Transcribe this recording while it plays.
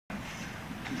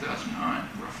2009,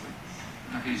 roughly.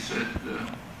 He said,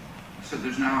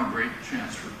 there's now a great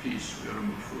chance for peace. We ought to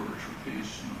move forward for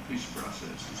peace, peace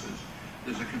process. He says,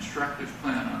 there's a constructive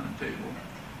plan on the table,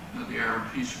 the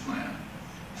Arab peace plan.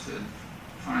 He said,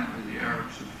 finally, the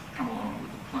Arabs have come along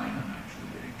with the plan. Actually,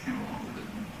 they came along with it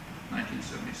in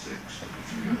 1976,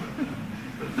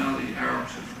 but now the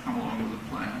Arabs have come along with a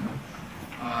plan,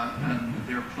 and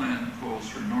their plan calls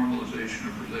for normalization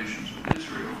of relations with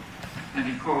Israel. And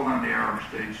he called on the Arab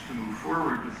states to move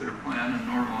forward with their plan and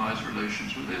normalize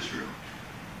relations with Israel.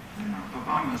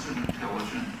 Obama's an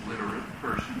intelligent, literate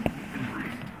person who can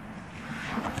read,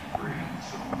 agree, and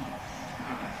so on.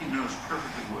 He knows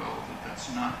perfectly well that that's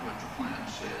not what the plan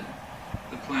said.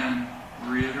 The plan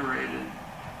reiterated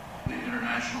the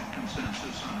international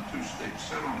consensus on a two-state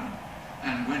settlement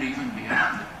and went even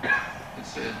beyond it. It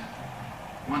said,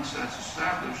 once that's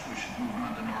established, we should move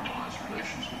on to normalize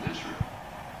relations with Israel.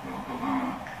 Well,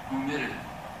 Obama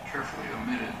carefully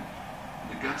omitted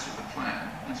the guts of the plan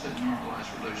and said normalize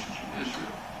relations with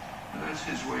Israel. Now, that's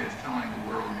his way of telling the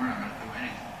world we're not going to do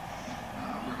anything.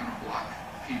 We're going to block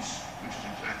peace, which is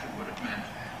exactly what it meant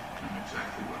and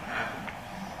exactly what happened.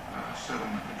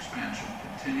 Settlement expansion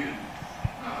continued.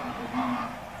 Obama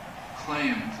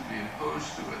claimed to be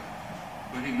opposed to it,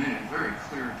 but he made it very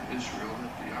clear to Israel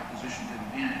that the opposition didn't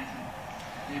mean anything.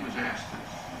 He was asked,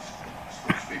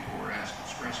 spokespeople were asked at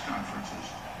press conferences,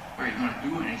 are you going to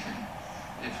do anything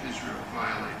if Israel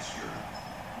violates your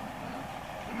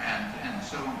demand to end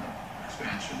settlement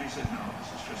expansion? He said, no, this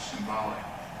is just symbolic.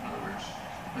 In other words,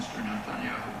 Mr.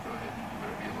 Netanyahu, go ahead and do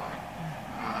whatever you like.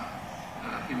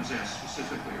 He was asked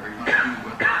specifically, are you going to do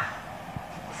what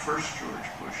the first George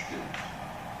Bush did?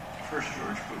 The first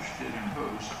George Bush did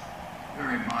impose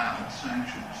very mild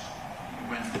sanctions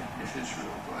when, if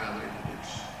Israel violated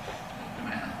its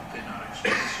demand that they not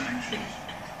extend sanctions.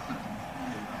 Clinton,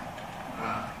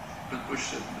 but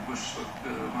Bush said,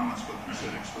 Obama spokesman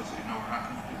said explicitly, no, we're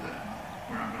not going to do that.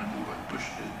 We're not going to do what Bush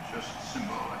did, just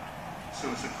symbolic.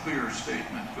 So it's a clear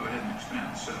statement, go ahead and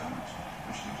expand the settlements,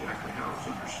 which is exactly how it's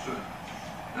understood.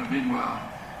 Meanwhile,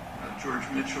 George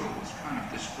Mitchell was kind of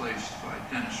displaced by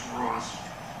Dennis Ross.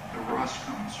 Ross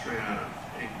comes straight out of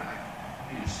AIPAC.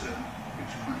 He's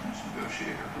Clinton's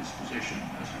negotiator. His position,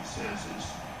 as he says, is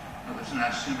there's an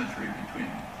asymmetry between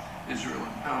Israel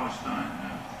and Palestine.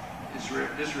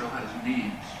 Israel has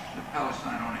needs.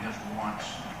 Palestine only has wants.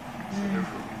 So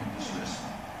therefore we can dismiss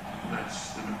them.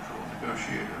 That's the neutral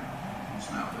negotiator.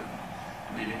 He's now the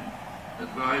leading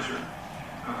advisor.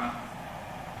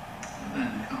 And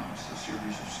then comes the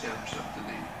series of steps up to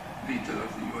the veto of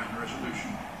the UN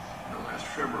resolution last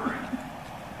February.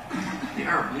 The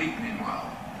Arab League, meanwhile,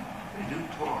 they do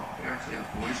talk. They actually have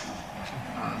voices.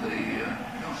 They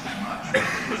don't say much,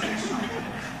 but they say something.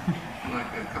 Like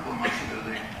a couple of months ago,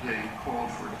 they called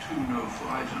for 2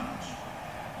 no-fly zones.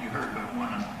 You heard about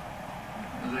one of them.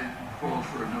 They called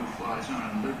for a no-fly zone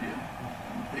in Libya.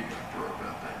 And the big uproar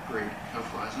about that. Great,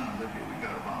 no-fly zone in Libya. We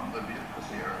got to bomb Libya because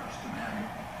the Arabs demand it.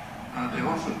 They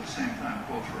also, at the same time,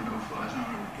 called for a no-fly zone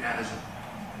over Gaza.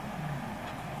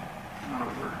 Not a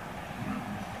word.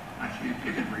 Actually,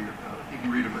 you can read about it. You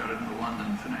can read about it in the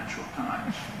London Financial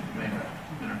Times, the main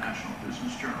international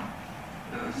business journal.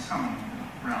 Some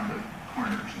around the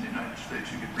corners in the United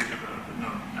States, you could read about it, but no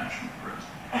national press.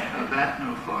 That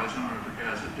no-fly zone over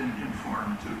Gaza didn't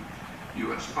conform to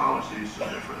U.S. policies, so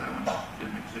therefore that one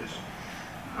didn't exist.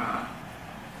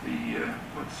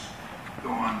 Let's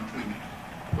go on to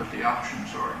what the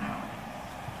options are now.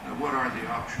 What are the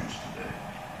options today?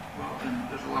 Well, and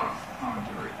there's a lot of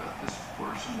commentary about this, of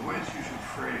course, and the way it's usually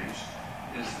phrased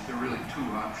is that there are really 2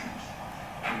 options.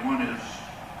 One is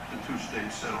the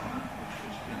two-state settlement, which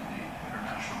has been the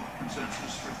international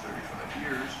consensus for 35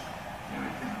 years. You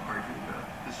can argue about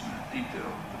this in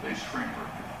detail. The base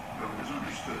framework of it is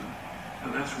understood.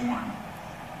 Now, that's one.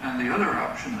 And the other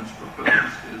option that's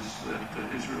proposed is that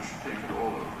Israel should take it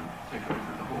all over, take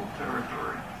over the whole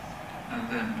territory, and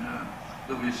then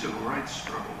there'll be a civil rights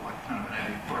struggle, like kind of an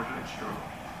anti-apartheid struggle.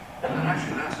 And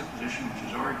actually, that's a position which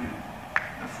is argued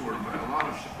for by a lot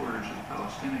of supporters of the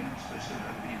Palestinians. They say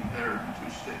that would be even better than 2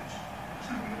 states,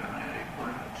 because then we could have an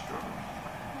anti-apartheid struggle.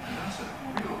 And that's a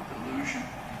real delusion.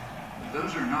 But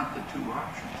those are not the 2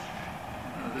 options.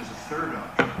 There's a third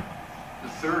option.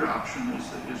 The third option is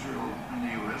that Israel and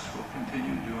the U.S. will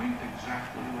continue doing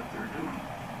exactly what they're doing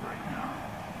right now.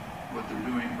 What they're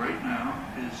doing right now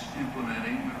is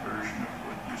implementing a version of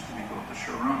what used to be called the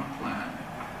Sharon Plan.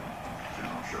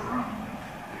 General Sharon,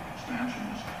 the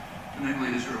expansionist. And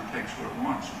namely, Israel takes what it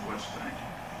wants in the West Bank.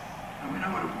 And we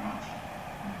know what it wants.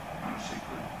 Not a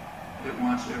secret. It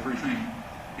wants everything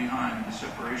behind the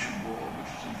separation wall,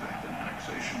 which is in fact an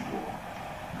annexation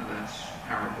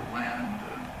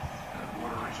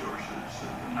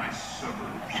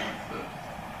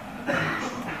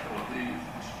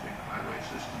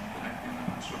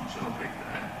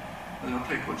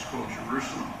called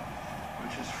Jerusalem,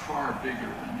 which is far bigger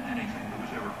than anything that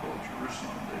was ever called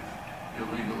Jerusalem. They've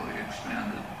illegally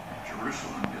expanded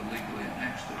Jerusalem, illegally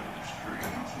annexed it under Security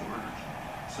Council orders.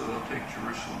 So they'll take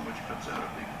Jerusalem, which cuts out a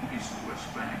big piece of the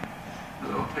West Bank.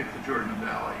 They'll take the Jordan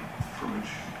Valley, from which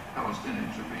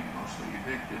Palestinians are being mostly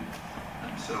evicted,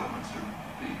 and settlements are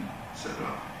being set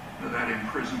up. Now, that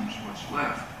imprisons what's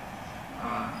left.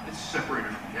 It's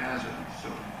separated from Gaza, so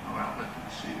no outlet to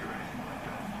the sea or anything like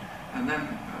that. And then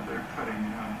they're cutting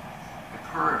the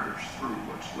corridors through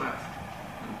what's left.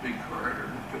 The big corridor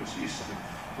that goes east of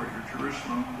Greater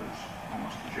Jerusalem, goes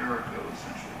almost to Jericho,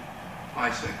 essentially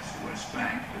bisects the West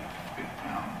Bank, the big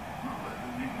town, not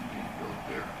being built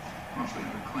there, mostly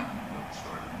under Clinton, but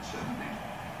started in the 70s.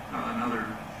 Another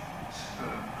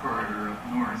corridor up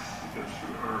north that goes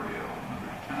through Ariel,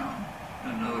 another town.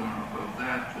 Another one above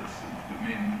that is the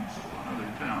main another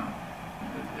town.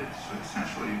 It's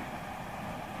essentially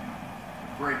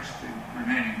breaks the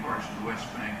remaining parts of the West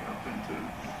Bank up into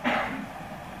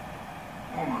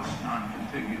almost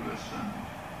non-contiguous and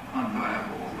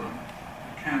unviable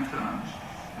cantons,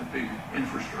 big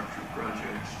infrastructure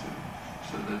projects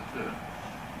so that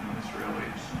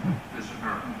Israelis and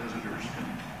visitors can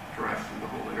drive through the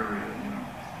whole area,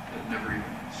 never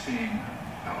even seeing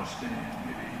a Palestinian,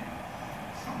 maybe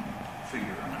some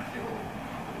figure on a hill,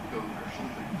 a little goat or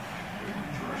something. The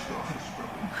tourist office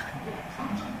probably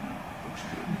comes and looks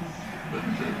good. But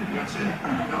that's it.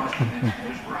 The Palestinians can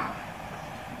just rock.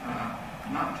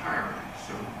 Not entirely.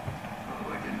 So,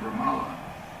 like in Ramallah,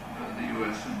 the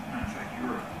U.S. and, in fact,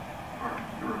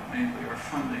 Europe mainly are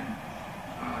funding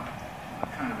a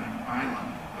kind of an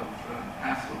island of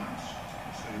affluence.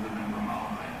 So you live in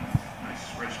Ramallah, you have nice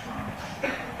restaurants,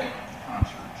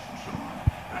 concerts, and so on.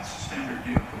 That's the standard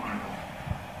neo-colonial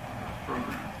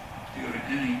program. You go to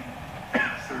any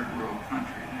third world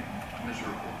country, any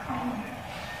miserable colony,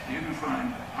 you can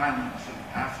find islands of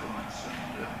affluence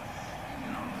and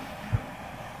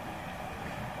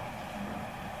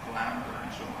glamour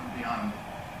and so on beyond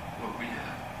what we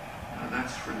have.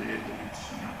 That's for the elites,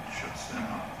 and that shuts them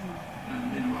up.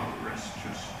 And meanwhile, the rest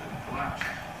just collapse.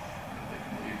 They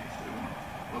can leave if they want.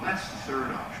 Well, that's the third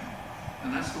option,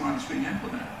 and that's the one that's being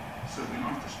implemented. So we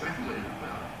don't have to speculate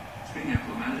about it. It's being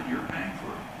implemented. You're paying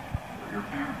for it, or your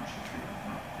parents if you're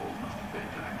not old enough to pay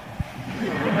taxes.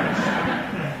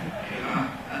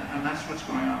 And that's what's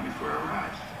going on before our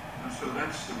eyes. And so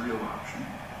that's the real option.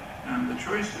 And the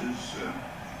choice is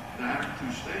that or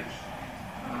two states.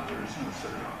 There is no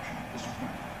third option at this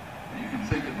point. And you can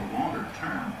think in the longer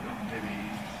term, maybe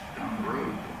down the road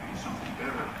there'll be something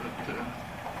better, but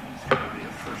it's got to be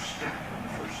a first step, and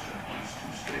the first step is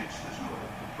two states. There's no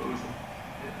other proposal.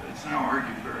 It's now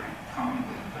argued very commonly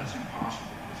that that's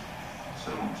impossible, because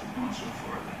settlements have gone so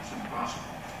far that it's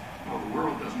impossible. Well, the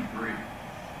world doesn't agree.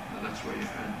 That's why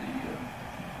you've had the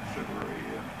February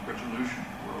resolution.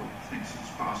 The world thinks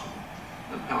it's possible.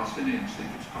 The Palestinians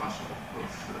think it's possible,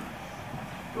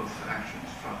 both factions,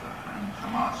 Fatah and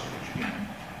Hamas, which again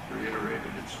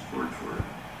reiterated its support for it.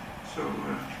 So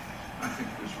I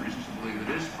think there's reason to believe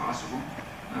it is possible.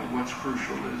 What's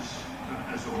crucial is,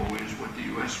 as always, what the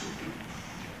U.S. will do.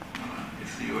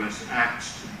 If the U.S.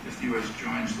 if the U.S.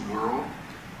 joins the world,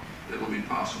 it'll be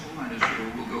possible, and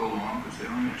Israel will go along because they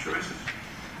don't have choices.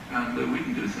 And we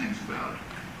can do things about it,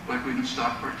 like we can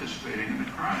stop participating in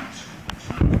the crimes. It's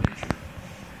not a major,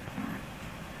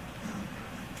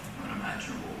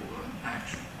 unimaginable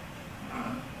action.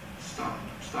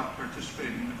 Stop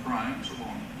participating in the crimes,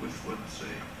 along with what,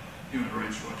 say, Human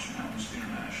Rights Watch and Amnesty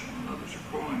International and others are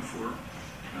calling for.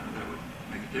 That would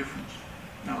make a difference.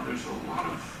 Now, it's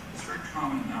very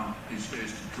common now these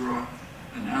days to draw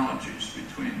analogies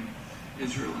between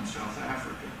Israel and South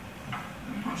Africa.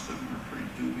 And most of them are pretty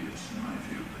dubious in my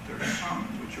view, but there are some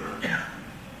which are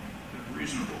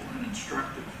reasonable and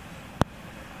instructive.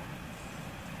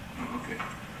 Oh, okay.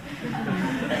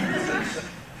 It says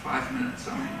 5 minutes.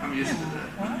 I'm used to that.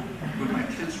 When my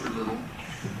kids were little,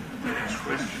 they asked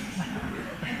questions.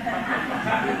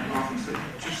 They often say,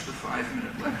 just the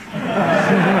 5-minute lecture.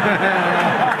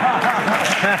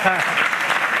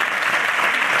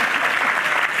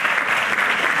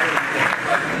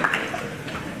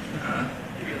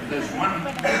 There's one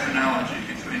analogy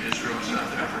between Israel and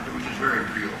South Africa which is very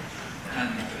real and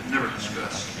never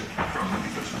discussed, probably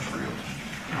because it's real.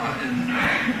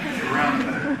 Around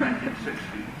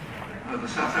 1960, the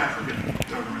South African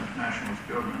government, nationalist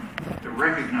government,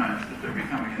 recognized that they're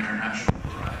becoming an international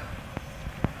pariah.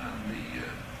 And the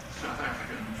South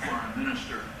African foreign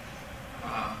minister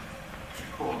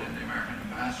called in the American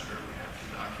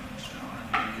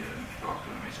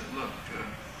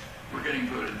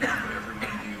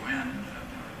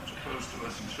opposed to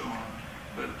us and so on.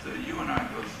 But you and I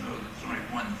both know that there's only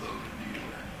one vote in the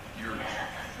UN, yours.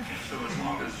 So as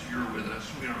long as you're with us,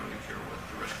 we don't really care what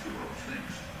the rest of the world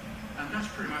thinks. And that's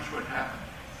pretty much what happened.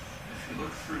 If you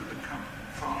look through the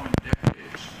following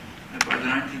decades, and by the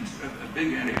a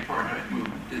big anti-apartheid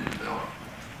movement did develop.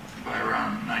 By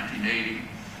around 1980,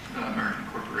 American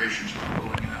corporations were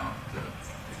pulling out. The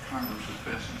Congress was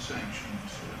passing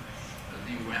sanctions.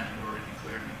 The UN had already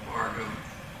declared an embargo.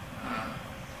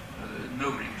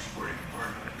 Nobody was supporting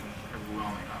apartheid. It was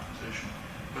overwhelming opposition.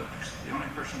 But the only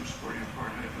person who was supporting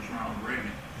apartheid was Ronald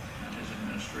Reagan and his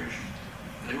administration.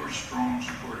 They were strong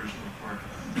supporters of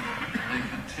apartheid. And they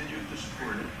continued to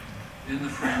support it in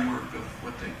the framework of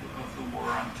the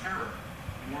war on terror.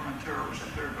 The war on terror was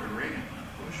declared by Reagan, not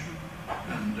Bush.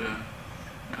 And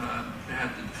they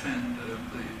had to defend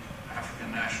the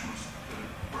African nationalist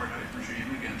apartheid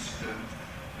regime against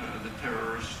the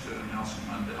terrorist Nelson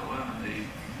Mandela and the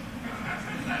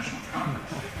African National Congress.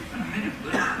 And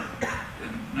immediately,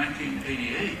 in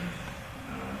 1988,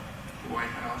 the White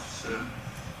House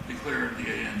declared the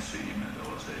ANC,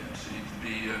 Mandela's ANC, to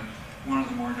be one of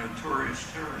the more notorious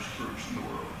terrorist groups in the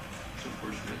world. So, of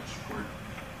course, we had to support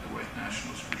the white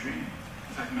nationalist regime.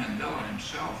 In fact, Mandela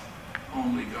himself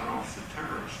only got off the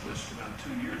terrorist list about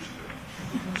 2 years ago.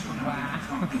 So now he can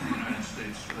come to the United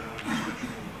States without a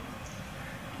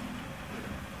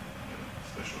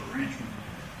special arrangement.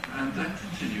 And that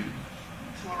continued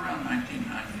until around 1990.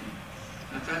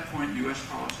 At that point, U.S.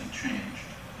 policy changed.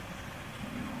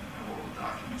 You don't have all the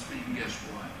documents, but you can guess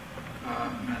why.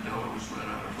 Mandela was let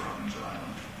out of Robben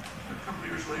Island. A couple of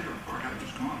years later, apartheid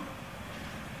was gone.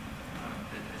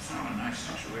 It's not a nice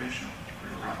situation, a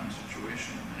very rotten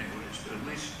situation in many ways, but at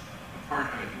least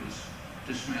apartheid was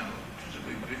dismantled, which is a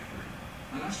big victory.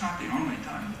 Now, that's not the only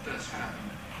time that that's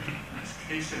happened. That's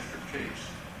case after case.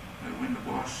 When the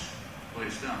boss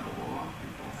lays down the law,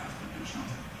 people have to do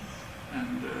something.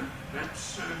 And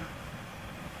that's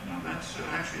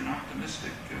actually an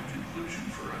optimistic conclusion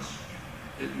for us.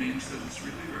 It means that it's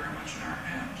really very much in our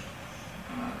hands.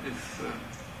 If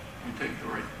we take the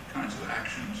right kinds of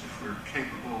actions, if we're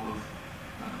capable of,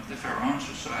 if our own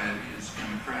society is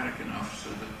democratic enough so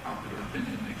that popular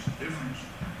opinion makes a difference,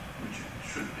 which it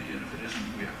should be, and if it isn't,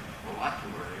 we have a lot to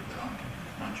worry about,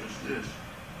 not just this,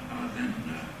 then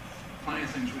plenty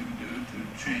of things we can do to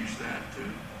change that, to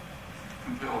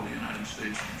compel the United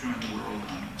States to join the world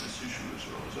on this issue as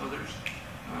well as others.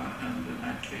 And in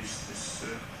that case, this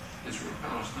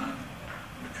Israel-Palestine,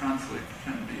 the conflict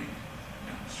can be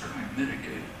certainly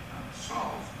mitigated, not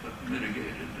solved, but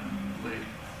mitigated and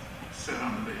set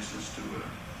on the basis to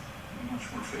a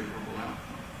much more favorable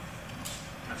outcome.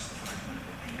 That's the 5-minute.